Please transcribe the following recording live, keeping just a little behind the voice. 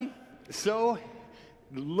So,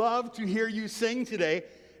 love to hear you sing today.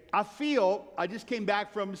 I just came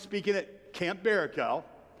back from speaking at Camp Barakel,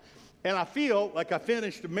 and I feel like I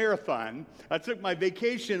finished a marathon. I took my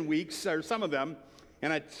vacation weeks, or some of them,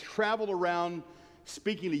 and I traveled around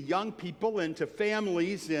speaking to young people and to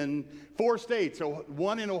families in 4 states, so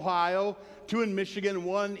one in Ohio, 2 in Michigan,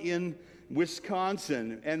 1 in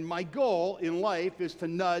Wisconsin. And my goal in life is to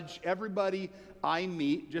nudge everybody I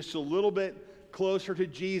meet just a little bit closer to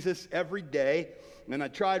Jesus every day, and I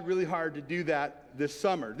tried really hard to do that this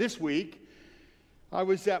summer. This week, I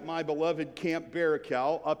was at my beloved Camp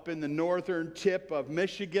Barakel up in the northern tip of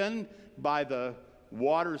Michigan by the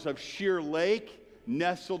waters of Sheer Lake,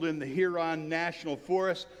 nestled in the Huron National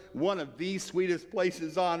Forest, one of the sweetest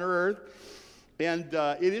places on earth. And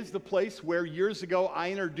it is the place where years ago I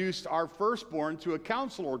introduced our firstborn to a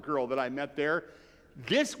counselor girl that I met there.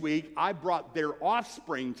 This week, I brought their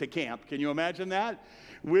offspring to camp. Can you imagine that?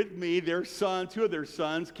 With me, their son, 2 of their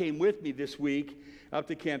sons came with me this week up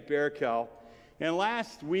to Camp Barakel. And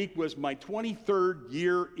last week was my 23rd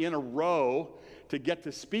year in a row to get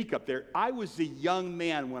to speak up there. I was a young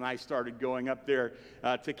man when I started going up there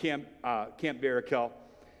to Camp Barakel.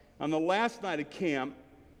 On the last night of camp,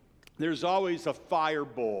 there's always a fire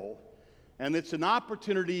bowl. And it's an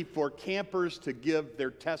opportunity for campers to give their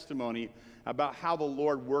testimony about how the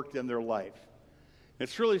Lord worked in their life.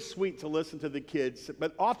 It's really sweet to listen to the kids,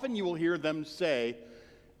 but often you will hear them say,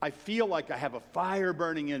 I feel like I have a fire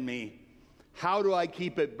burning in me. How do I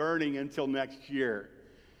keep it burning until next year?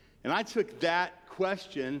 And I took that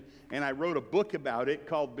question and I wrote a book about it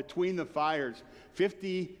called Between the Fires,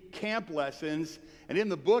 50 Camp Lessons. And in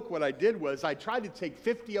the book, what I did was I tried to take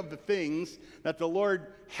 50 of the things that the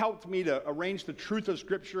Lord helped me to arrange the truth of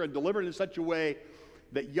Scripture and deliver it in such a way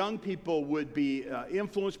that young people would be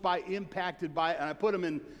influenced by, impacted by it, and I put them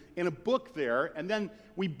in a book there. And then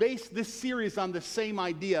we based this series on the same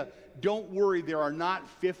idea. Don't worry, there are not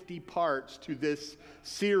 50 parts to this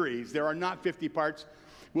series. There are not 50 parts.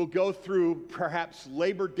 We'll go through perhaps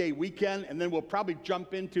Labor Day weekend, and then we'll probably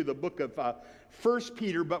jump into the book of 1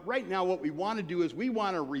 Peter. But right now what we want to do is we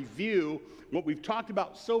want to review what we've talked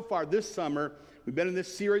about so far this summer. We've been in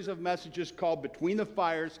this series of messages called Between the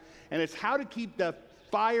Fires, and it's how to keep the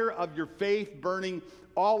fire of your faith burning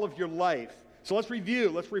all of your life. So let's review.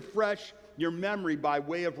 Let's refresh your memory by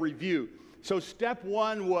way of review. So step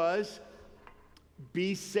 1 was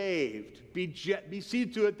be saved. See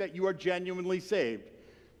to it that you are genuinely saved.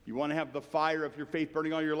 You want to have the fire of your faith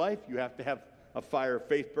burning all your life? You have to have a fire of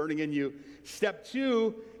faith burning in you. Step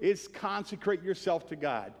 2 is consecrate yourself to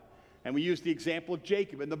God. And we use the example of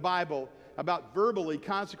Jacob in the Bible about verbally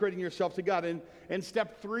consecrating yourself to God. And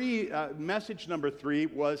step 3, message number 3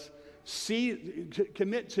 was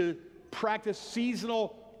commit to practice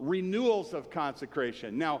seasonal renewals of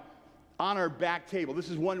consecration. Now, on our back table, this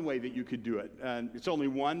is one way that you could do it. And it's only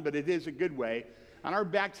one, but it is a good way. On our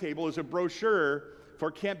back table is a brochure for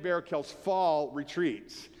Camp Barakel's fall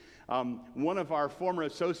retreats. One of our former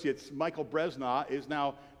associates, Michael Bresnaugh, is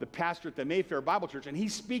now the pastor at the Mayfair Bible Church, and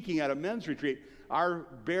he's speaking at a men's retreat.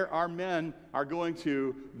 Our men are going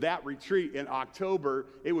to that retreat in October.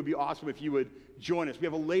 It would be awesome if you would join us. We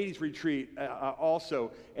have a ladies' retreat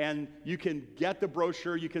also, and you can get the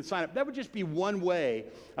brochure, you can sign up. That would just be one way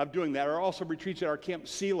of doing that. There are also retreats at our Camp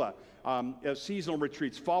Sela, seasonal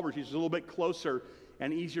retreats, fall retreats, a little bit closer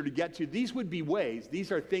and easier to get to. These would be ways.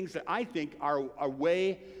 These are things that I think are a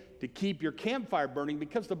way to keep your campfire burning,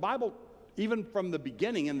 because the Bible, even from the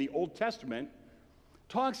beginning in the Old Testament,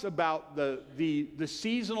 talks about the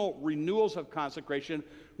seasonal renewals of consecration.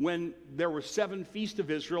 When there were 7 feasts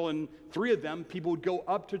of Israel, and 3 of them, people would go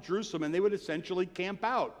up to Jerusalem and they would essentially camp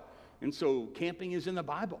out. And so camping is in the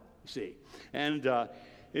Bible, you see. And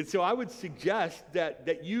so I would suggest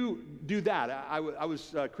that you do that. I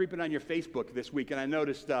was creeping on your Facebook this week, and I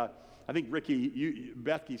noticed, I think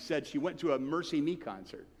Becky said she went to a Mercy Me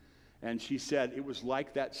concert. And she said it was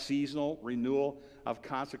like that seasonal renewal of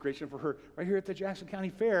consecration for her. Right here at the Jackson County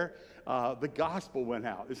Fair, the gospel went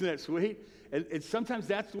out. Isn't that sweet? And sometimes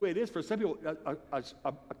that's the way it is. For some people,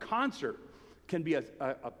 a concert can be a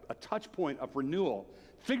touch point of renewal.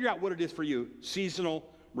 Figure out what it is for you, seasonal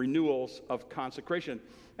renewals of consecration.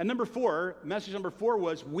 And message number 4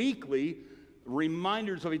 was weekly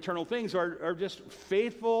reminders of eternal things, are just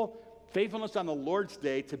faithfulness on the Lord's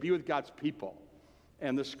Day to be with God's people.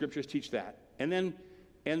 And the scriptures teach that. And then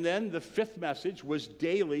the 5th message was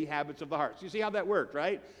daily habits of the heart. So you see how that worked,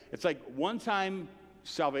 right? It's like one-time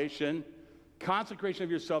salvation, consecration of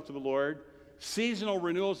yourself to the Lord, seasonal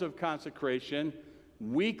renewals of consecration,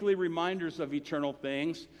 weekly reminders of eternal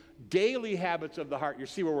things, daily habits of the heart. You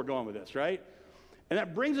see where we're going with this, right? And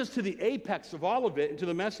that brings us to the apex of all of it, and to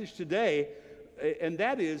the message today, and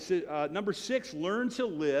that is number 6, learn to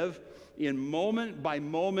live in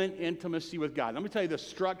moment-by-moment intimacy with God. Let me tell you the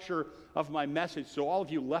structure of my message so all of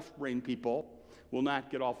you left-brain people will not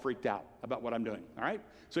get all freaked out about what I'm doing, all right?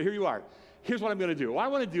 So here you are. Here's what I'm going to do. What I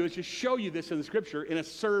want to do is just show you this in the Scripture in a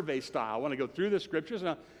survey style. I want to go through the Scriptures.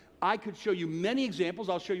 Now, I could show you many examples.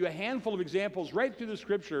 I'll show you a handful of examples right through the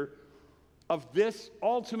Scripture of this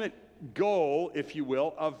ultimate goal, if you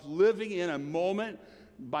will, of living in a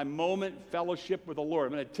moment-by-moment fellowship with the Lord.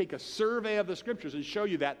 I'm going to take a survey of the Scriptures and show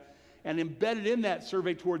you that. And embedded in that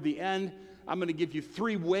survey toward the end, I'm going to give you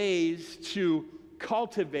 3 ways to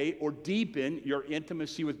cultivate or deepen your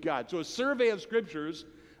intimacy with God. So a survey of Scriptures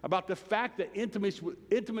about the fact that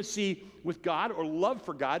intimacy with God or love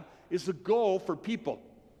for God is the goal for people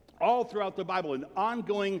all throughout the Bible, an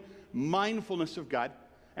ongoing mindfulness of God.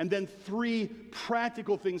 And then 3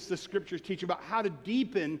 practical things the Scriptures teach about how to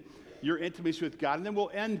deepen your intimacy with God. And then we'll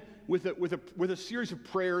end with a series of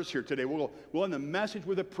prayers here today. We'll end the message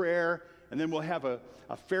with a prayer, and then we'll have a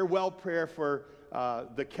farewell prayer for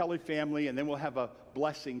the Kelly family, and then we'll have a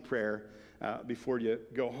blessing prayer before you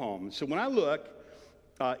go home. So when I look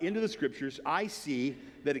into the Scriptures, I see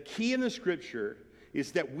that a key in the Scripture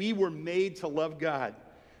is that we were made to love God.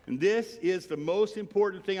 And this is the most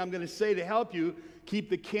important thing I'm going to say to help you keep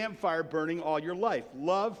the campfire burning all your life.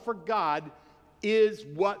 Love for God is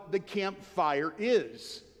what the campfire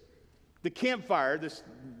is. The campfire,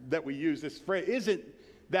 that we use, this phrase, isn't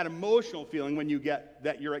that emotional feeling when you get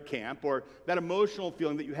that you're at camp, or that emotional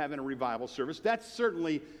feeling that you have in a revival service. That's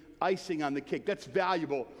certainly icing on the cake. That's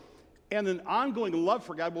valuable. And an ongoing love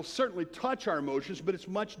for God will certainly touch our emotions, but it's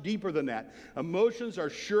much deeper than that. Emotions are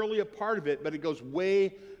surely a part of it, but it goes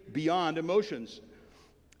way beyond emotions.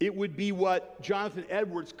 It would be what Jonathan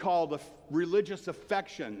Edwards called the religious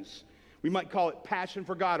affections. We might call it passion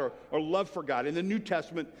for God or love for God. In the New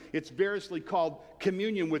Testament, it's variously called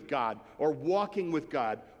communion with God, or walking with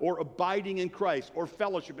God, or abiding in Christ, or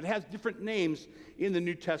fellowship. It has different names in the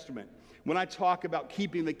New Testament. When I talk about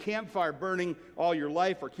keeping the campfire burning all your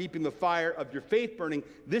life, or keeping the fire of your faith burning,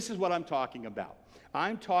 this is what I'm talking about.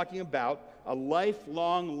 I'm talking about a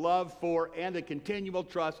lifelong love for and a continual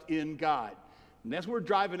trust in God. And that's what we're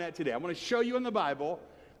driving at today. I want to show you in the Bible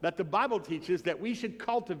that the Bible teaches that we should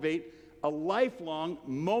cultivate a lifelong,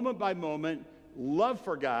 moment-by-moment love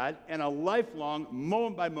for God, and a lifelong,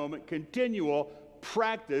 moment-by-moment, continual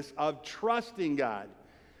practice of trusting God.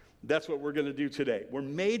 That's what we're going to do today. We're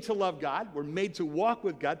made to love God. We're made to walk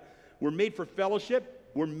with God. We're made for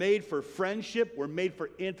fellowship. We're made for friendship. We're made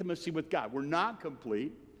for intimacy with God. We're not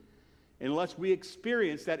complete unless we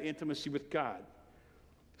experience that intimacy with God.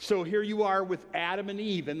 So here you are with Adam and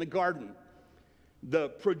Eve in the garden, the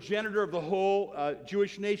progenitor of the whole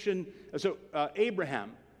Jewish nation. So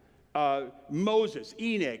Abraham, Moses,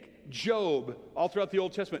 Enoch, Job, all throughout the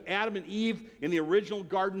Old Testament. Adam and Eve in the original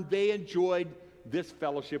garden, they enjoyed this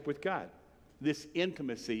fellowship with God, this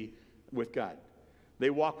intimacy with God. They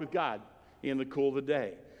walked with God in the cool of the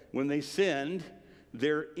day. When they sinned,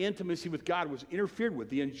 their intimacy with God was interfered with.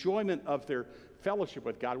 The enjoyment of their fellowship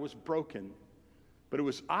with God was broken. But it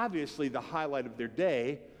was obviously the highlight of their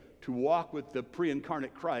day to walk with the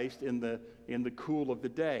pre-incarnate Christ in the cool of the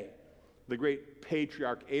day. The great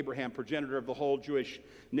patriarch Abraham, progenitor of the whole Jewish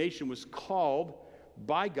nation, was called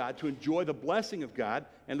by God to enjoy the blessing of God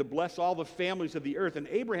and to bless all the families of the earth. And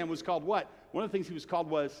Abraham was called what? One of the things he was called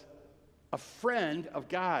was a friend of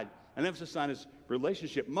God. An emphasis on his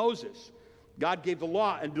relationship. Moses, God gave the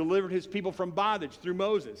law and delivered his people from bondage through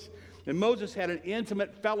Moses. And Moses had an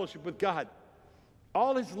intimate fellowship with God.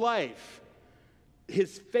 All his life,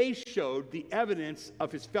 his face showed the evidence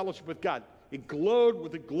of his fellowship with God. It glowed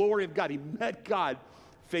with the glory of God. He met God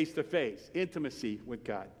face to face, intimacy with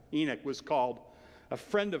God. Enoch was called a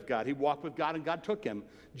friend of God. He walked with God and God took him.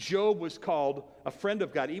 Job was called a friend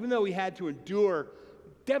of God. Even though he had to endure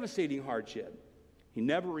devastating hardship, he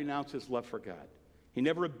never renounced his love for God. He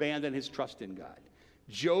never abandoned his trust in God.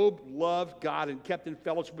 Job loved God and kept in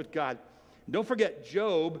fellowship with God. And don't forget,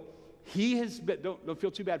 Job, he has been, don't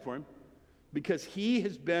feel too bad for him, because he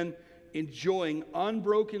has been enjoying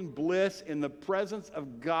unbroken bliss in the presence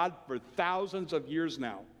of God for thousands of years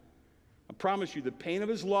now. I promise you, the pain of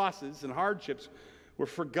his losses and hardships were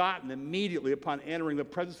forgotten immediately upon entering the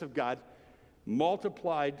presence of God,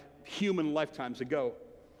 multiplied human lifetimes ago.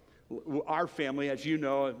 Our family, as you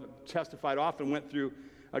know, testified often, went through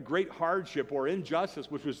a great hardship or injustice,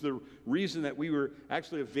 which was the reason that we were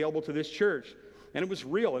actually available to this church. And it was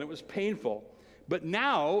real and it was painful. But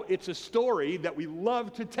now it's a story that we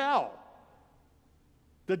love to tell.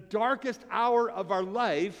 The darkest hour of our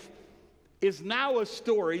life, is now a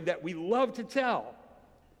story that we love to tell.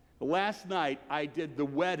 Last night, I did the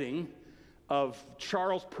wedding of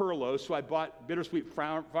Charles Perlos, who I bought Bittersweet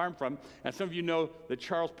Farm from. And some of you know that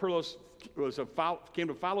Charles Perlos came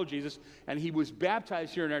to follow Jesus, and he was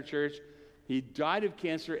baptized here in our church. He died of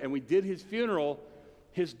cancer, and we did his funeral.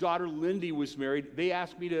 His daughter Lindy was married. They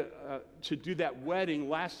asked me to do that wedding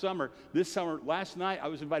last summer. Last night, I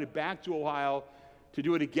was invited back to Ohio to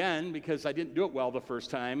do it again because I didn't do it well the first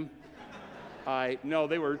time. They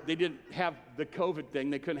didn't have the COVID thing.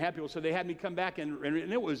 They couldn't have people, so they had me come back, and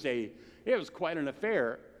it was quite an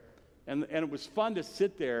affair, and it was fun to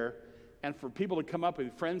sit there and for people to come up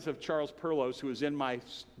with friends of Charles Perlos, who was in my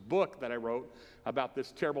book that I wrote about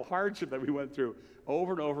this terrible hardship that we went through.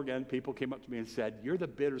 Over and over again, people came up to me and said, "You're the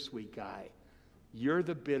bittersweet guy. You're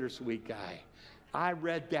the bittersweet guy. I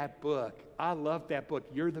read that book. I love that book.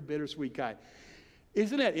 You're the bittersweet guy."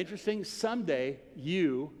 Isn't that interesting? Someday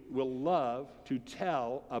you will love to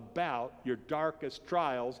tell about your darkest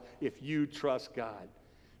trials if you trust God.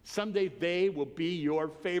 Someday they will be your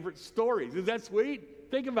favorite stories. Isn't that sweet?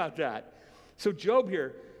 Think about that. So Job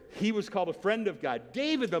here, he was called a friend of God.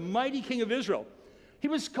 David, the mighty king of Israel, he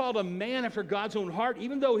was called a man after God's own heart,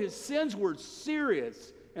 even though his sins were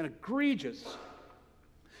serious and egregious.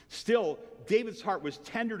 Still, David's heart was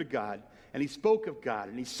tender to God, and he spoke of God,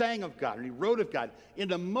 and he sang of God, and he wrote of God in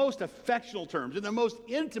the most affectional terms, in the most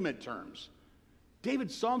intimate terms.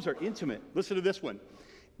 David's Psalms are intimate. Listen to this one.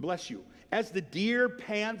 Bless you. As the deer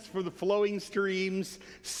pants for the flowing streams,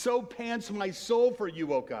 so pants my soul for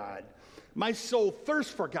you, O God. My soul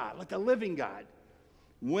thirsts for God, like the living God.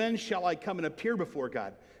 When shall I come and appear before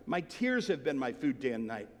God? My tears have been my food day and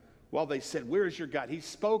night. While they said, "Where is your God?" He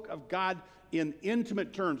spoke of God in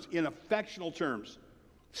intimate terms, in affectional terms.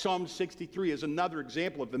 Psalm 63 is another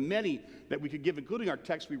example of the many that we could give, including our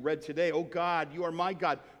text we read today. "O God, you are my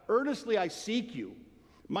God. Earnestly I seek you.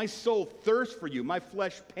 My soul thirsts for you. My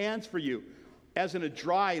flesh pants for you, as in a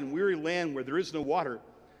dry and weary land where there is no water.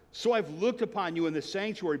 So I've looked upon you in the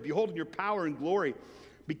sanctuary, beholding your power and glory.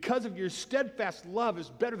 Because of your steadfast love is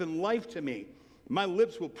better than life to me. My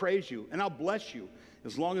lips will praise you, and I'll bless you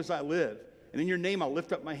as long as I live. And in your name I'll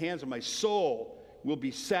lift up my hands, and my soul will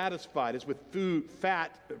be satisfied as with food,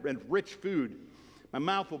 fat and rich food. My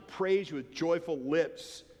mouth will praise you with joyful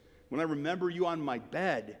lips. When I remember you on my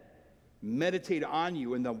bed, meditate on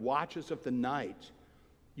you in the watches of the night.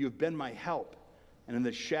 You have been my help, and in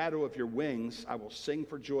the shadow of your wings I will sing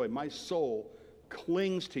for joy. My soul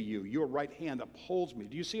clings to you. Your right hand upholds me."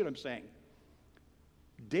 Do you see what I'm saying?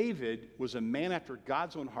 David was a man after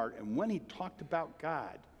God's own heart, and when he talked about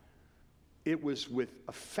God, it was with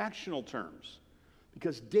affectional terms,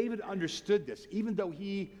 because David understood this. Even though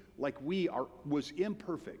he, like we are, was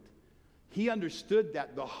imperfect, he understood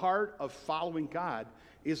that the heart of following God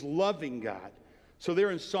is loving God. So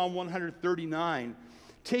there in Psalm 139,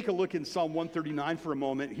 take a look in Psalm 139 for a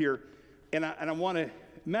moment here. And I want to,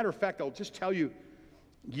 matter of fact, I'll just tell you,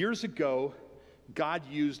 years ago, God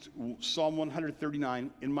used Psalm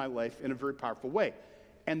 139 in my life in a very powerful way.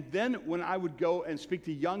 And then when I would go and speak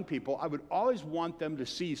to young people, I would always want them to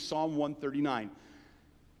see Psalm 139.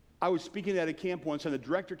 I was speaking at a camp once, and the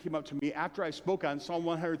director came up to me after I spoke on Psalm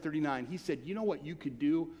 139. He said, "You know what you could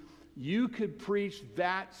do? You could preach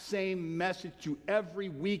that same message to every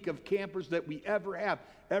week of campers that we ever have.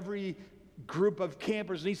 Every group of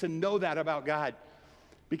campers needs to know that about God."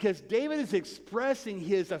 Because David is expressing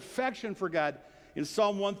his affection for God. In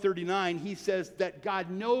Psalm 139, he says that God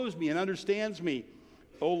knows me and understands me.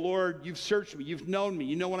 "O Lord, you've searched me, you've known me.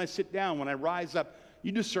 You know when I sit down, when I rise up.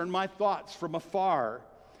 You discern my thoughts from afar.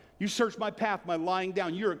 You search my path, my lying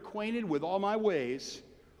down. You're acquainted with all my ways.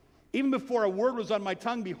 Even before a word was on my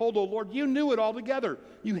tongue, behold, O Lord, you knew it altogether.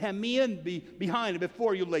 You hem me in behind, and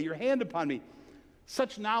before you lay your hand upon me.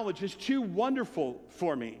 Such knowledge is too wonderful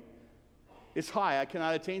for me. It's high, I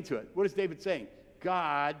cannot attain to it." What is David saying?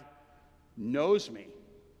 God knows me.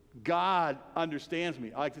 God understands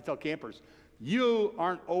me. I like to tell campers, you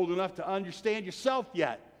aren't old enough to understand yourself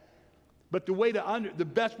yet. But the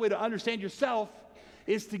best way to understand yourself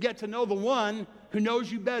is to get to know the one who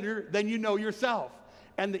knows you better than you know yourself.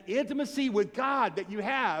 And the intimacy with God that you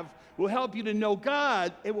have will help you to know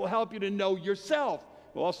God. It will help you to know yourself.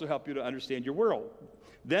 It will also help you to understand your world.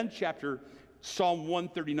 Then Psalm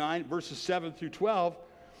 139, verses 7 through 12,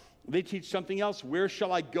 they teach something else. "Where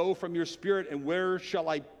shall I go from your spirit, and where shall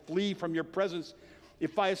I flee from your presence?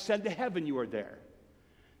 If I ascend to heaven, you are there.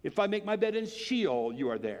 If I make my bed in Sheol, you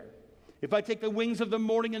are there. If I take the wings of the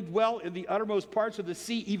morning and dwell in the uttermost parts of the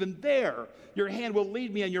sea, even there your hand will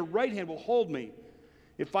lead me, and your right hand will hold me.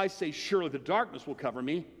 If I say, surely the darkness will cover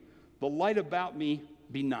me, the light about me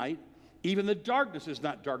be night, Even the darkness is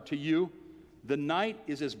not dark to you. The night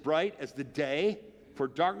is as bright as the day, for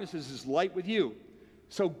darkness is as light with you.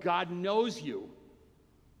 So God knows you.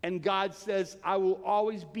 And God says, I will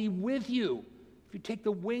always be with you. If you take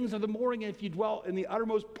the wings of the morning and if you dwell in the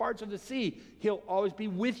uttermost parts of the sea, he'll always be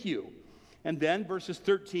with you. And then verses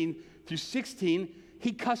 13 through 16,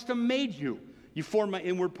 he custom made you. You formed my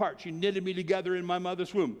inward parts. You knitted me together in my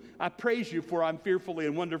mother's womb. I praise you, for I'm fearfully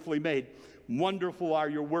and wonderfully made. Wonderful are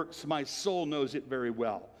your works. My soul knows it very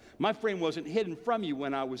well. My frame wasn't hidden from you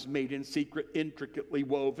when I was made in secret, intricately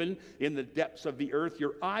woven in the depths of the earth.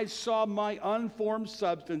 Your eyes saw my unformed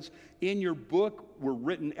substance. In your book were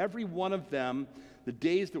written, every one of them, the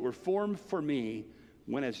days that were formed for me,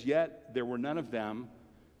 when as yet there were none of them.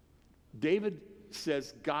 David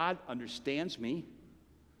says, God understands me.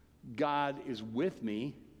 God is with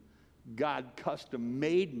me. God custom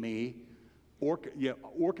made me,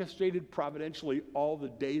 orchestrated providentially all the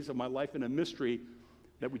days of my life in a mystery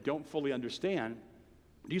that we don't fully understand.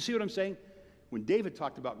 Do you see what I'm saying? When David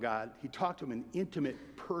talked about God, he talked to him in intimate,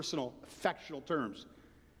 personal, affectional terms.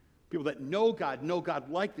 People that know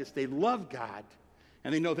God like this. They love God,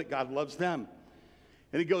 and they know that God loves them.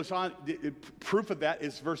 And he goes on, proof of that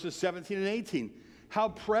is verses 17 and 18. How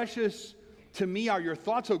precious to me are your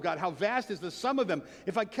thoughts, O God. How vast is the sum of them.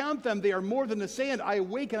 If I count them, they are more than the sand. I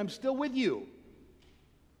awake and I'm still with you.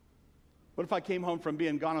 What if I came home from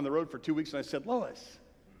being gone on the road for 2 weeks and I said, Lois,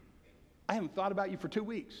 I haven't thought about you for 2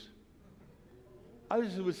 weeks. I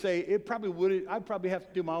just would say, I'd probably have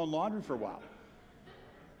to do my own laundry for a while.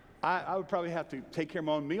 I would probably have to take care of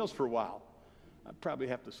my own meals for a while. I'd probably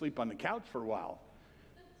have to sleep on the couch for a while.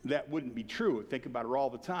 That wouldn't be true. Think about her all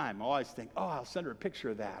the time. I always think, I'll send her a picture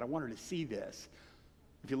of that. I want her to see this.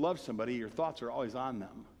 If you love somebody, your thoughts are always on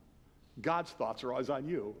them. God's thoughts are always on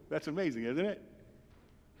you. That's amazing, isn't it?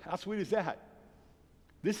 How sweet is that?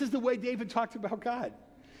 This is the way David talked about God.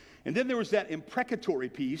 And then there was that imprecatory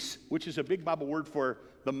piece, which is a big Bible word for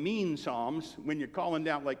the mean Psalms, when you're calling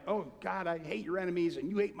down like, oh, God, I hate your enemies and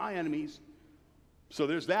you hate my enemies. So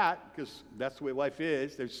there's that, because that's the way life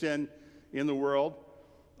is. There's sin in the world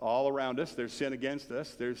all around us. There's sin against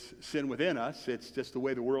us. There's sin within us. It's just the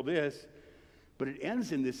way the world is. But it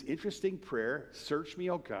ends in this interesting prayer, search me,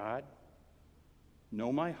 O God,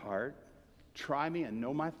 know my heart, try me and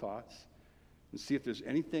know my thoughts, and see if there's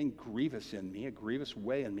anything grievous in me, a grievous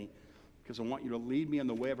way in me, because I want you to lead me in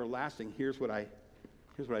the way everlasting. Here's what I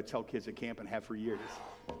tell kids at camp and have for years.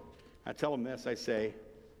 I tell them this, I say,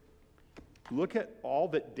 look at all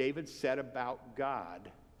that David said about God,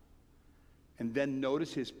 and then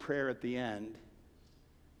notice his prayer at the end.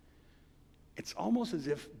 It's almost as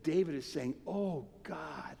if David is saying, oh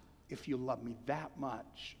God, if you love me that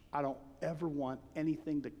much, I don't ever want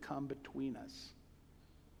anything to come between us.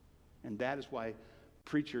 And that is why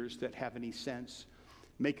preachers that have any sense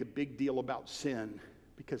make a big deal about sin,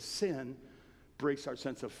 because sin breaks our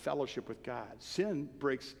sense of fellowship with God. Sin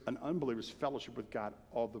breaks an unbeliever's fellowship with God,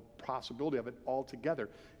 all the possibility of it altogether,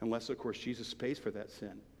 unless, of course, Jesus pays for that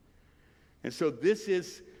sin. And so this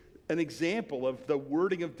is an example of the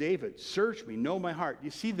wording of David. Search me, know my heart. You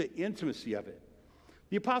see the intimacy of it.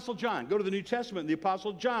 The Apostle John, go to the New Testament. The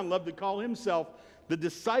Apostle John loved to call himself the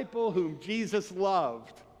disciple whom Jesus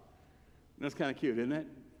loved. That's kind of cute, isn't it?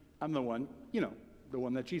 I'm the one, the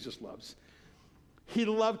one that Jesus loves. He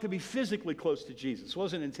loved to be physically close to Jesus.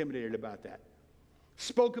 Wasn't intimidated about that.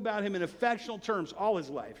 Spoke about him in affectional terms all his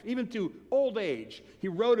life. Even to old age, he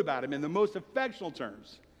wrote about him in the most affectional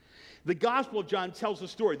terms. The Gospel of John tells the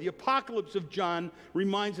story. The Apocalypse of John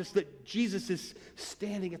reminds us that Jesus is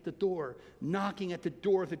standing at the door, knocking at the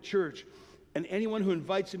door of the church. And anyone who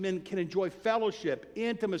invites him in can enjoy fellowship,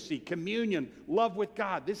 intimacy, communion, love with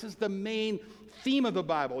God. This is the main theme of the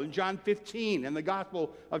Bible in John 15 and the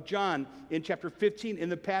Gospel of John in chapter 15 in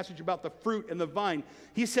the passage about the fruit and the vine.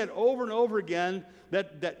 He said over and over again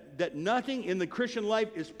that nothing in the Christian life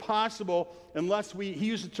is possible unless he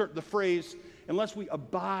used the phrase, unless we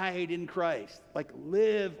abide in Christ, like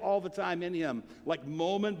live all the time in him, like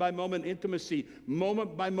moment by moment intimacy,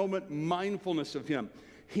 moment by moment mindfulness of him.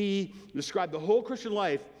 He described the whole Christian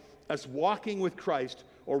life as walking with Christ,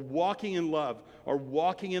 or walking in love, or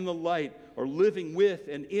walking in the light, or living with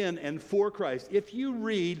and in and for Christ. If you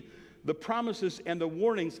read the promises and the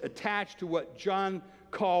warnings attached to what John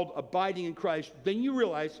called abiding in Christ, then you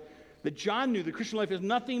realize that John knew the Christian life is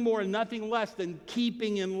nothing more and nothing less than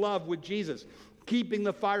keeping in love with Jesus. Keeping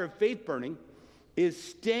the fire of faith burning is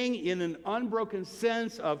staying in an unbroken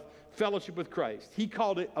sense of fellowship with Christ. He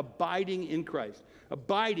called it abiding in Christ.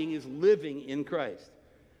 Abiding is living in Christ.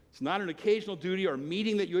 It's not an occasional duty or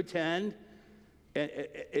meeting that you attend.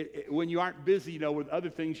 when you aren't busy, with other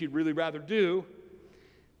things you'd really rather do.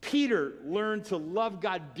 Peter learned to love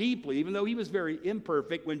God deeply, even though he was very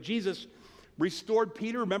imperfect. When Jesus restored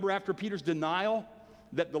Peter, remember after Peter's denial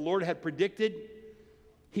that the Lord had predicted,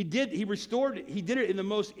 he did it in the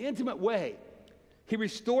most intimate way. He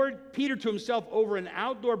restored Peter to himself over an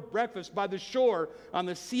outdoor breakfast by the shore on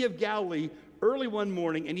the Sea of Galilee early one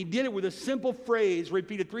morning, and he did it with a simple phrase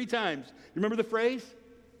repeated 3 times. You remember the phrase?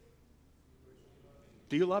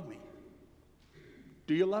 Do you love me?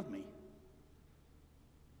 Do you love me?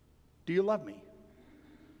 Do you love me?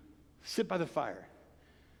 Sit by the fire.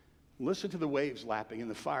 Listen to the waves lapping and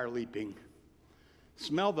the fire leaping.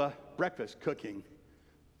 Smell the breakfast cooking.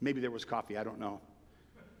 Maybe there was coffee, I don't know.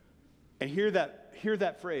 And hear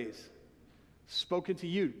that phrase spoken to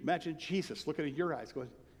you. Imagine Jesus looking at your eyes going,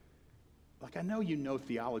 like, I know you know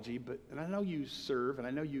theology, and I know you serve, and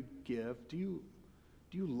I know you give. Do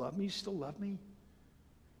you love me? You still love me?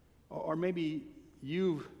 Or maybe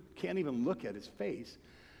you can't even look at his face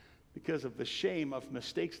because of the shame of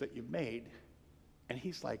mistakes that you've made. And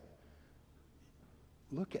he's like,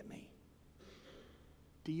 look at me.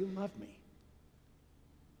 Do you love me?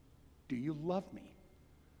 Do you love me?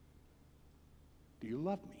 Do you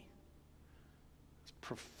love me? It's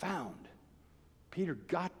profound. Peter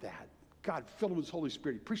got that. God filled him with his Holy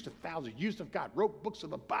Spirit. He preached 1,000, used of God, wrote books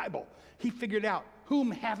of the Bible. He figured out,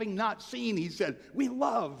 whom having not seen, he said, we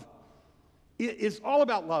love. It is all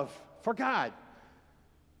about love for God.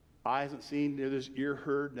 Eye hasn't seen, neither has ear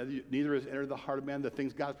heard, neither has entered the heart of man the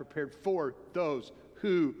things God has prepared for those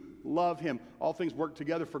who love him. All things work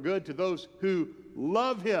together for good to those who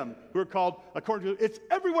love him, who are called according to, it's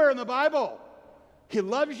everywhere in the Bible. He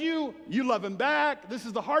loves you, you love him back. This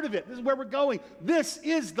is the heart of it. This is where we're going. This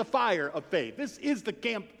is the fire of faith. This is the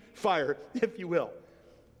campfire, if you will.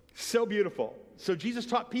 So beautiful. So Jesus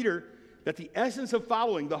taught Peter that the essence of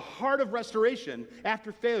following, the heart of restoration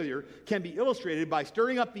after failure, can be illustrated by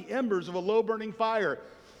stirring up the embers of a low-burning fire.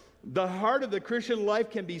 The heart of the Christian life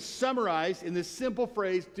can be summarized in this simple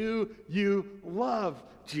phrase, do you love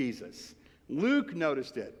Jesus? Luke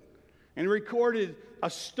noticed it and recorded a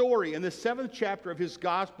story in the 7th chapter of his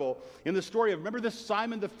gospel, in the story of, remember this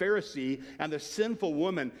Simon the Pharisee and the sinful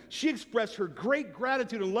woman. She expressed her great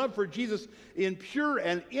gratitude and love for Jesus in pure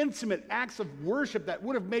and intimate acts of worship that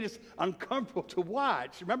would have made us uncomfortable to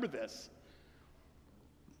watch. Remember this.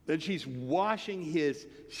 Then she's washing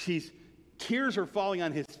tears are falling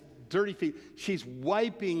on his dirty feet. She's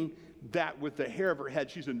wiping that with the hair of her head.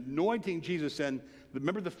 She's anointing Jesus. And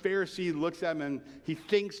remember the Pharisee looks at him and he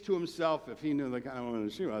thinks to himself, if he knew the kind of woman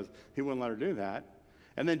she was, he wouldn't let her do that.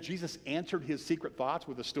 And then Jesus answered his secret thoughts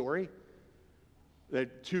with a story.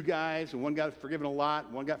 That 2 guys, and one got forgiven a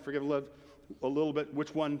lot, one got forgiven a little bit.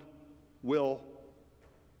 Which one will?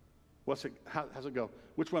 How's it go?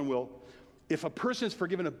 Which one will? If a person is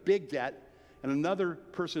forgiven a big debt and another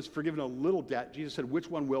person is forgiven a little debt, Jesus said, which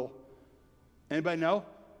one will? Anybody know?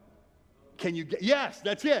 Can you get? Yes,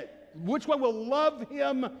 that's it. Which one will love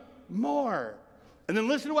him more? And then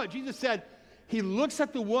listen to what Jesus said. He looks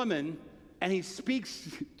at the woman and he speaks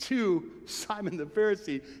to Simon the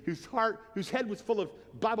Pharisee, whose head was full of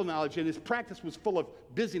Bible knowledge and his practice was full of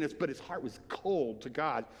busyness, but his heart was cold to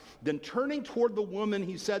God. Then turning toward the woman,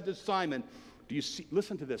 he said to Simon,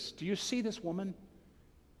 listen to this, do you see this woman?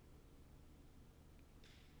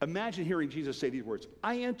 Imagine hearing Jesus say these words,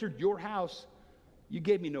 I entered your house. You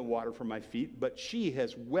gave me no water for my feet, but she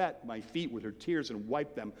has wet my feet with her tears and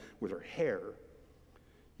wiped them with her hair.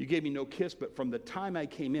 You gave me no kiss, but from the time I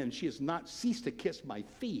came in, she has not ceased to kiss my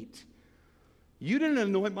feet. You didn't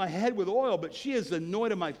anoint my head with oil, but she has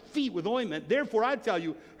anointed my feet with ointment. Therefore, I tell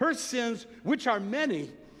you, her sins, which are many,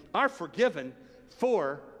 are forgiven,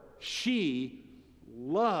 for she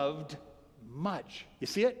loved much. You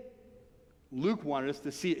see it? Luke wanted us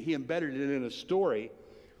to see it. He embedded it in a story.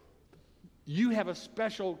 You have a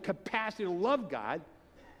special capacity to love God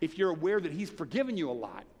if you're aware that he's forgiven you a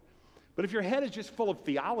lot. But if your head is just full of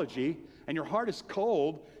theology and your heart is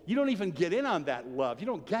cold, you don't even get in on that love. You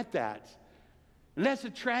don't get that. And that's a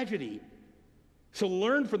tragedy. So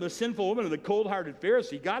learn from the sinful woman and the cold-hearted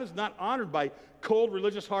Pharisee. God is not honored by cold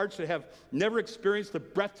religious hearts that have never experienced the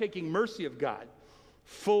breathtaking mercy of God.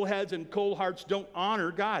 Full heads and cold hearts don't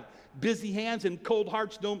honor God. Busy hands and cold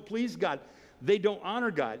hearts don't please God. They don't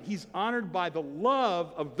honor God. He's honored by the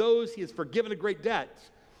love of those he has forgiven a great debt.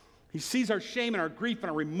 He sees our shame and our grief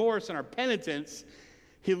and our remorse and our penitence.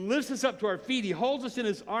 He lifts us up to our feet. He holds us in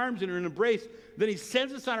his arms and in an embrace. Then he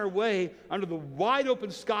sends us on our way under the wide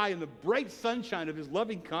open sky and the bright sunshine of his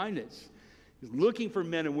loving kindness. He's looking for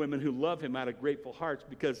men and women who love him out of grateful hearts,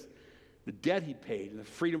 because the debt he paid, and the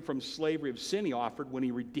freedom from slavery of sin he offered when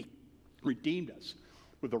he redeemed us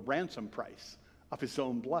with a ransom price of his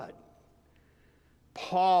own blood.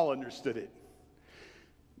 Paul understood it.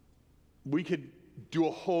 We could do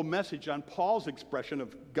a whole message on Paul's expression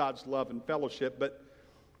of God's love and fellowship, but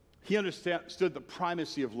he understood the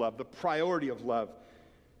primacy of love, the priority of love.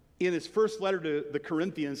 In his first letter to the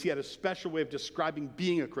Corinthians, he had a special way of describing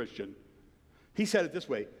being a Christian. He said it this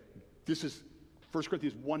way. This is 1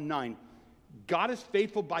 Corinthians 1:9. God is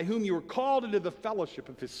faithful, by whom you were called into the fellowship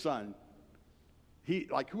of his Son.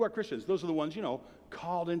 Who are Christians? Those are the ones,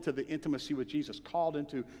 called into the intimacy with Jesus, called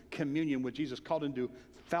into communion with Jesus, called into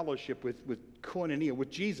fellowship with koinonia,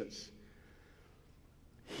 with Jesus.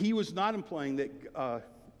 He was not implying that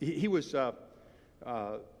he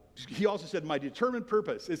also said, my determined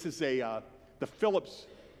purpose. This is the Phillips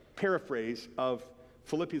paraphrase of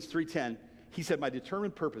Philippians 3:10. He said, my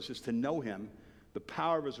determined purpose is to know him, the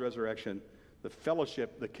power of his resurrection, the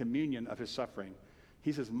fellowship, the communion of his suffering.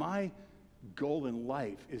 He says, my goal in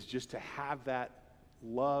life is just to have that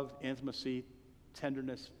love, intimacy,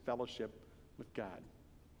 tenderness, fellowship with God.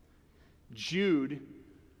 Jude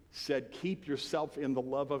said, keep yourself in the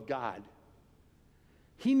love of God.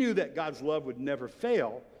 He knew that God's love would never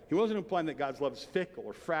fail. He wasn't implying that God's love is fickle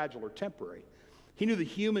or fragile or temporary. He knew the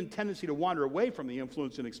human tendency to wander away from the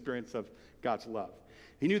influence and experience of God's love.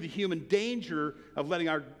 He knew the human danger of letting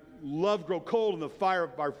our love grow cold and the fire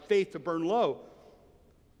of our faith to burn low.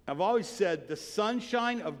 I've always said the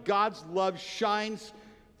sunshine of God's love shines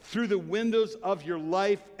through the windows of your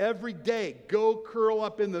life every day. Go curl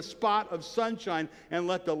up in the spot of sunshine and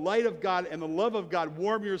let the light of God and the love of God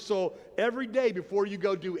warm your soul every day before you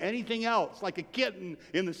go do anything else, like a kitten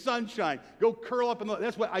in the sunshine. Go curl up in the,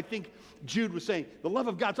 that's what I think Jude was saying. The love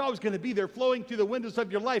of God's always going to be there flowing through the windows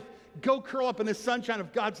of your life. Go curl up in the sunshine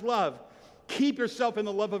of God's love. Keep yourself in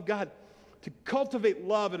the love of God. To cultivate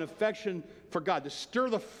love and affection for God, to stir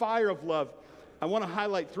the fire of love, I want to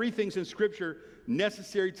highlight 3 things in Scripture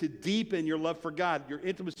necessary to deepen your love for God, your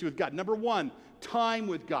intimacy with God. Number 1, time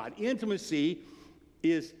with God. Intimacy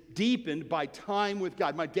is deepened by time with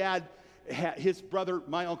God. My dad, his brother,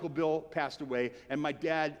 my Uncle Bill, passed away, and my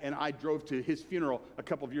dad and I drove to his funeral a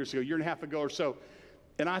couple of years ago, a year and a half ago or so.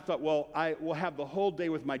 And I thought, well, I will have the whole day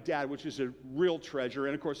with my dad, which is a real treasure.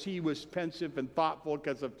 And, of course, he was pensive and thoughtful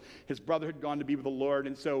because of his brother had gone to be with the Lord.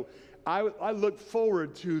 And so I looked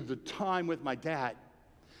forward to the time with my dad.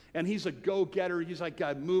 And he's a go-getter. He's like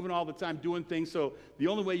moving all the time, doing things. So the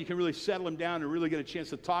only way you can really settle him down and really get a chance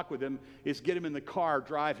to talk with him is get him in the car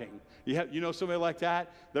driving. You know somebody like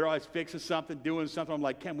that? They're always fixing something, doing something. I'm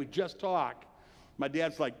like, can we just talk? My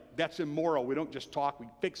dad's like, that's immoral. We don't just talk. We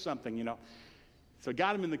fix something, So I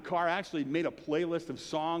got him in the car. I actually made a playlist of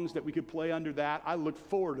songs that we could play under that. I looked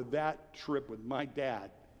forward to that trip with my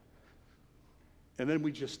dad. And then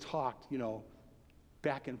we just talked,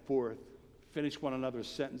 back and forth, finished one another's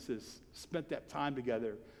sentences, spent that time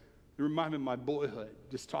together. It reminded me of my boyhood,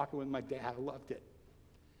 just talking with my dad. I loved it.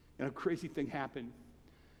 And a crazy thing happened.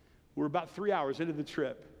 We're about 3 hours into the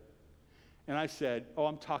trip. And I said,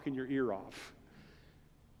 I'm talking your ear off.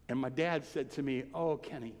 And my dad said to me,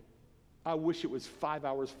 Kenny, I wish it was 5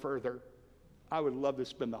 hours further. I would love to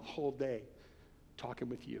spend the whole day talking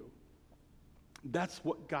with you. That's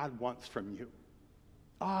what God wants from you.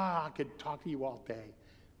 I could talk to you all day.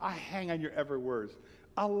 I hang on your every word.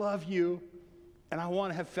 I love you, and I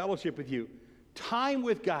want to have fellowship with you. Time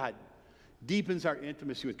with God deepens our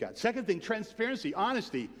intimacy with God. Second thing, transparency,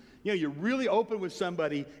 honesty. You're really open with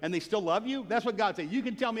somebody, and they still love you. That's what God said. You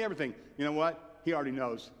can tell me everything. You know what? He already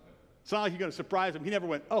knows. It's not like you're going to surprise him. He never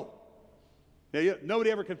went,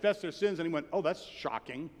 Nobody ever confessed their sins, and he went, that's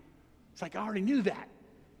shocking. It's like, I already knew that,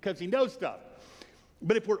 because he knows stuff.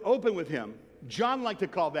 But if we're open with him, John liked to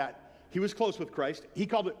call that, he was close with Christ. He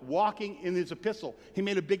called it walking in his epistle. He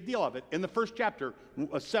made a big deal of it. In the first chapter,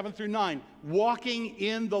 7 through 9, walking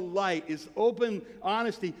in the light is open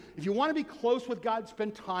honesty. If you want to be close with God,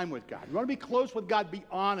 spend time with God. You want to be close with God, be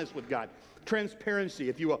honest with God. Transparency,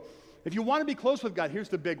 if you will. If you want to be close with God, here's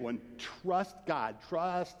the big one. Trust God.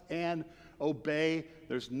 Trust and obey.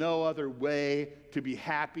 There's no other way to be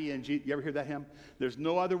happy in Jesus. You ever hear that hymn? There's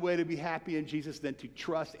no other way to be happy in Jesus than to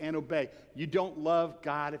trust and obey. You don't love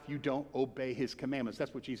God if you don't obey his commandments.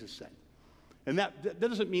 That's what Jesus said. And that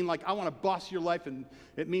doesn't mean like I want to boss your life. And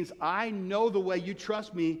it means I know the way. You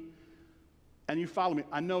trust me and you follow me.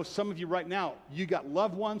 I know some of you right now, you got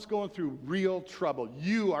loved ones going through real trouble.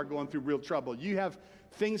 You are going through real trouble. You have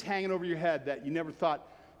things hanging over your head that you never thought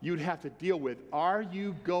you'd have to deal with. Are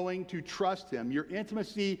you going to trust him? Your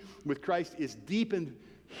intimacy with Christ is deepened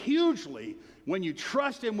hugely when you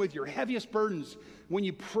trust him with your heaviest burdens. When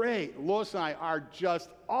you pray, Lois and I are just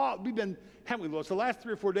haven't we, Lois? The last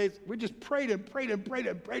 3 or 4 days, we just prayed and prayed and prayed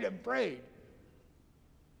and prayed and prayed.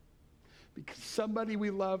 Because somebody we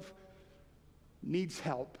love needs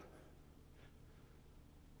help.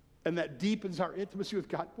 And that deepens our intimacy with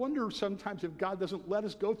God. Wonder sometimes if God doesn't let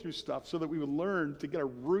us go through stuff so that we would learn to get our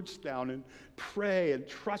roots down and pray and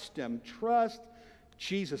trust him. Trust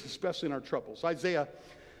Jesus, especially in our troubles. Isaiah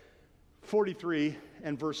 43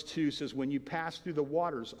 and verse 2 says, when you pass through the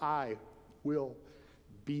waters, I will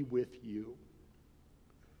be with you.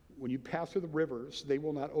 When you pass through the rivers, they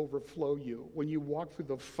will not overflow you. When you walk through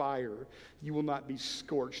the fire, you will not be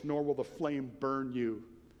scorched, nor will the flame burn you.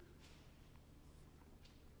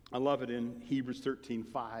 I love it in Hebrews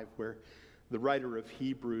 13:5, where the writer of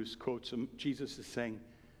Hebrews quotes him. Jesus is saying,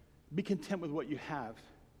 be content with what you have.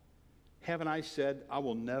 Haven't I said, I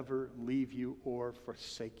will never leave you or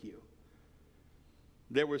forsake you?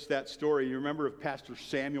 There was that story, you remember, of Pastor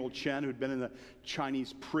Samuel Chen, who'd been in the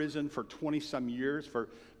Chinese prison for 20-some years for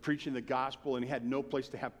preaching the gospel, and he had no place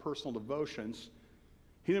to have personal devotions.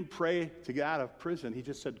 He didn't pray to get out of prison. He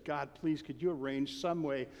just said, God, please, could you arrange some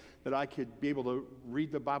way that I could be able to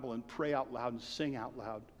read the Bible and pray out loud and sing out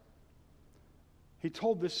loud? He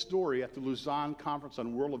told this story at the Lausanne Conference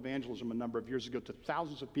on World Evangelism a number of years ago to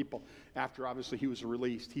thousands of people after, obviously, he was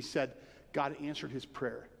released. He said God answered his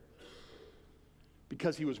prayer.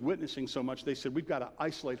 Because he was witnessing so much, they said, we've got to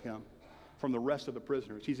isolate him from the rest of the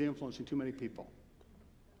prisoners. He's influencing too many people.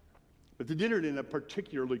 But they did it in a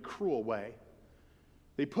particularly cruel way.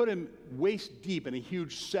 They put him waist deep in a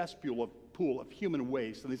huge cesspool of human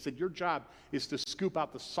waste. And they said, your job is to scoop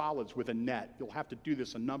out the solids with a net. You'll have to do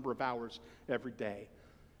this a number of hours every day.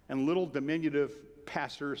 And little diminutive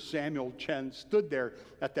Pastor Samuel Chen stood there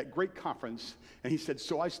at that great conference. And he said,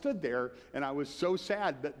 so I stood there and I was so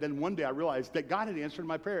sad. But then one day I realized that God had answered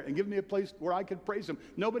my prayer and given me a place where I could praise him.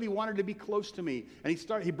 Nobody wanted to be close to me. And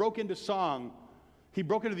he broke into song. He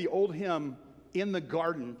broke into the old hymn, In the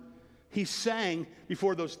Garden. He sang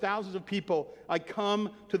before those thousands of people, I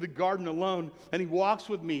come to the garden alone. And he walks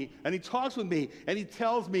with me and he talks with me and he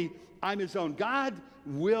tells me I'm his own. God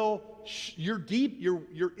will,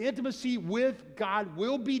 your intimacy with God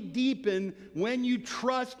will be deepened when you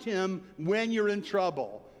trust him when you're in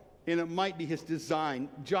trouble. And it might be his design.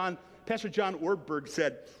 Pastor John Ortberg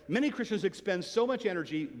said, many Christians expend so much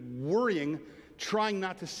energy worrying, trying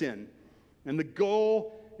not to sin. And the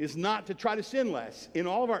goal is not to try to sin less. In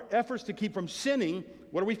all of our efforts to keep from sinning,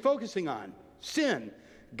 what are we focusing on? Sin.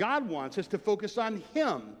 God wants us to focus on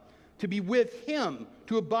him, to be with him,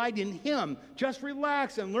 to abide in him. Just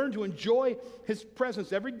relax and learn to enjoy his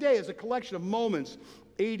presence every day as a collection of moments.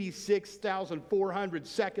 86,400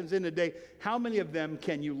 seconds in a day. How many of them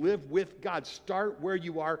can you live with God? Start where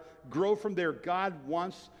you are, grow from there. God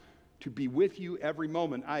wants to be with you every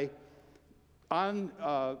moment.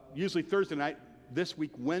 Usually Thursday night, this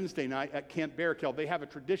week, Wednesday night at Camp Barakel, they have a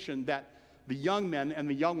tradition that the young men and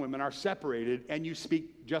the young women are separated, and you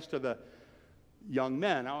speak just to the young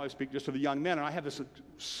men. I always speak just to the young men, and I have this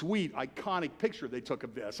sweet, iconic picture they took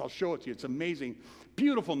of this. I'll show it to you. It's amazing.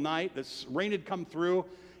 Beautiful night. This rain had come through,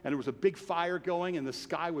 and there was a big fire going, and the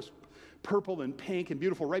sky was purple and pink and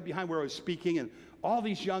beautiful right behind where I was speaking, and all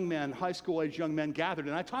these young men, high school-age young men gathered,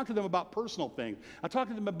 and I talked to them about personal things. I talked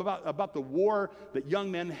to them about the war that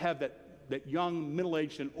young men have, that young,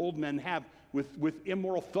 middle-aged, and old men have with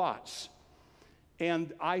immoral thoughts.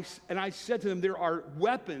 And I said to them, there are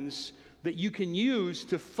weapons that you can use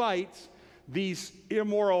to fight these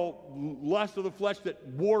immoral lusts of the flesh that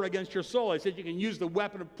war against your soul. I said you can use the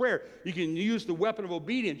weapon of prayer. You can use the weapon of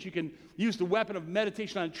obedience. You can use the weapon of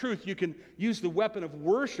meditation on truth. You can use the weapon of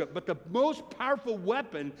worship. But the most powerful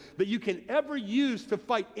weapon that you can ever use to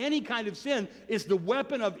fight any kind of sin is the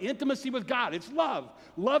weapon of intimacy with God. It's love.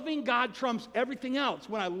 Loving God trumps everything else.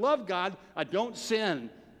 When I love God, I don't sin.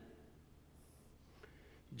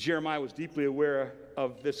 Jeremiah was deeply aware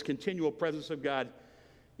of this continual presence of God,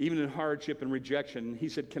 even in hardship and rejection. He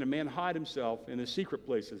said, can a man hide himself in his secret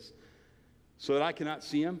places so that I cannot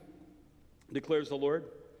see him, declares the Lord?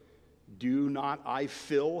 Do not I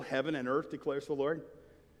fill heaven and earth, declares the Lord?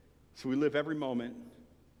 So we live every moment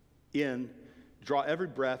draw every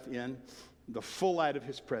breath in the full light of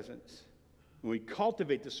his presence. When we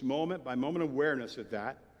cultivate this moment by moment awareness of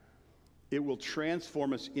that, it will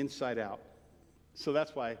transform us inside out. So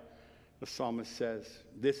that's why the psalmist says,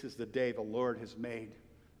 this is the day the Lord has made.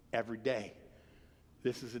 Every day.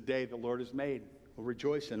 This is the day the Lord has made. We'll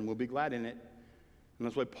rejoice in, we'll be glad in it. And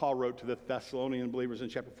that's why Paul wrote to the Thessalonian believers in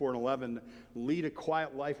chapter 4 and 11, lead a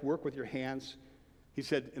quiet life, work with your hands. He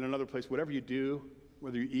said in another place, whatever you do,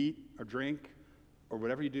 whether you eat or drink or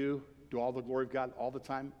whatever you do all the glory of God all the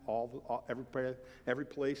time, every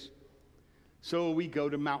place. So we go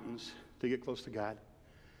to mountains to get close to God.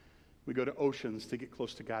 We go to oceans to get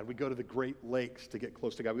close to God. We go to the Great Lakes to get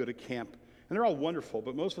close to God. We go to camp. And they're all wonderful,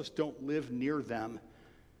 but most of us don't live near them.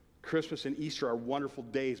 Christmas and Easter are wonderful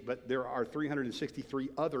days, but there are 363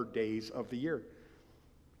 other days of the year.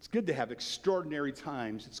 It's good to have extraordinary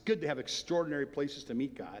times. It's good to have extraordinary places to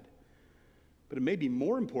meet God. But it may be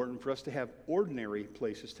more important for us to have ordinary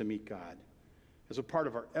places to meet God as a part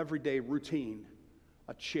of our everyday routine.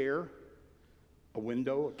 A chair, a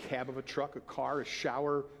window, a cab of a truck, a car, a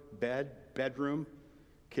shower, bed, bedroom,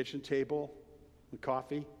 kitchen table, and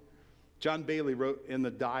coffee. John Bailey wrote in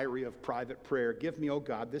the Diary of Private Prayer, "Give me, O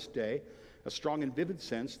God, this day a strong and vivid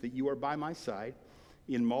sense that you are by my side,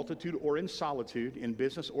 in multitude or in solitude, in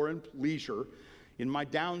business or in leisure, in my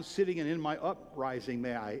down sitting and in my uprising,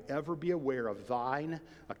 may I ever be aware of thine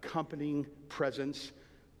accompanying presence.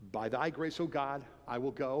 By thy grace, O God, I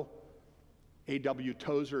will go." A.W.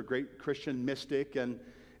 Tozer, a great Christian mystic and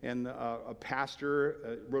a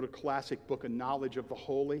pastor, wrote a classic book, A Knowledge of the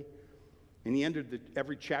Holy. And he ended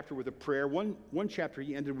every chapter with a prayer. One chapter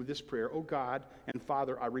he ended with this prayer: "O God and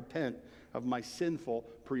Father, I repent of my sinful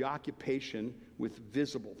preoccupation with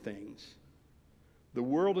visible things. The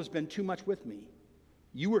world has been too much with me.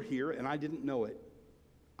 You were here and I didn't know it.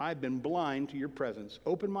 I've been blind to your presence.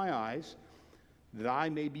 Open my eyes that I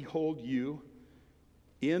may behold you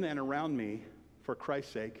in and around me, for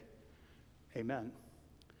Christ's sake. Amen."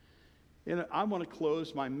 And I want to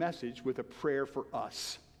close my message with a prayer for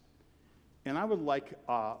us. And I would like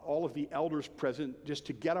all of the elders present just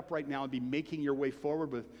to get up right now and be making your way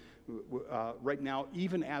forward with right now,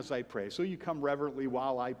 even as I pray. So you come reverently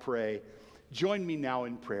while I pray. Join me now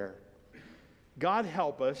in prayer. God,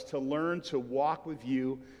 help us to learn to walk with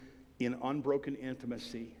you in unbroken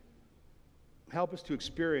intimacy. Help us to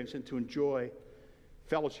experience and to enjoy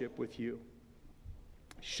fellowship with you.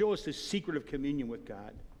 Show us the secret of communion with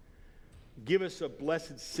God. Give us a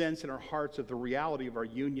blessed sense in our hearts of the reality of our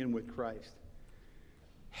union with Christ.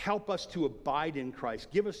 Help us to abide in Christ.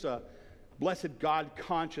 Give us a blessed God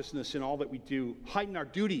consciousness in all that we do. Heighten our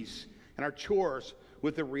duties and our chores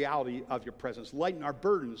with the reality of your presence. Lighten our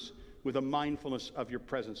burdens with a mindfulness of your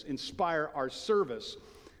presence. Inspire our service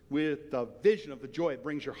with the vision of the joy it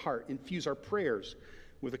brings your heart. Infuse our prayers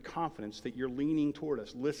with a confidence that you're leaning toward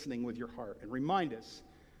us, listening with your heart. And remind us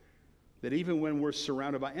that even when we're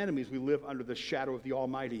surrounded by enemies, we live under the shadow of the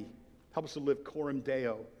Almighty. Help us to live coram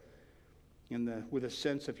Deo with a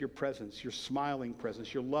sense of your presence, your smiling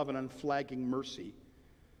presence, your love and unflagging mercy.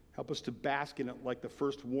 Help us to bask in it like the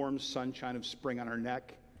first warm sunshine of spring on our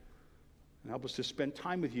neck. And help us to spend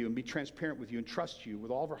time with you and be transparent with you and trust you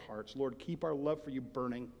with all of our hearts. Lord, keep our love for you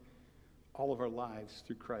burning all of our lives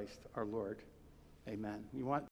through Christ our Lord. Amen.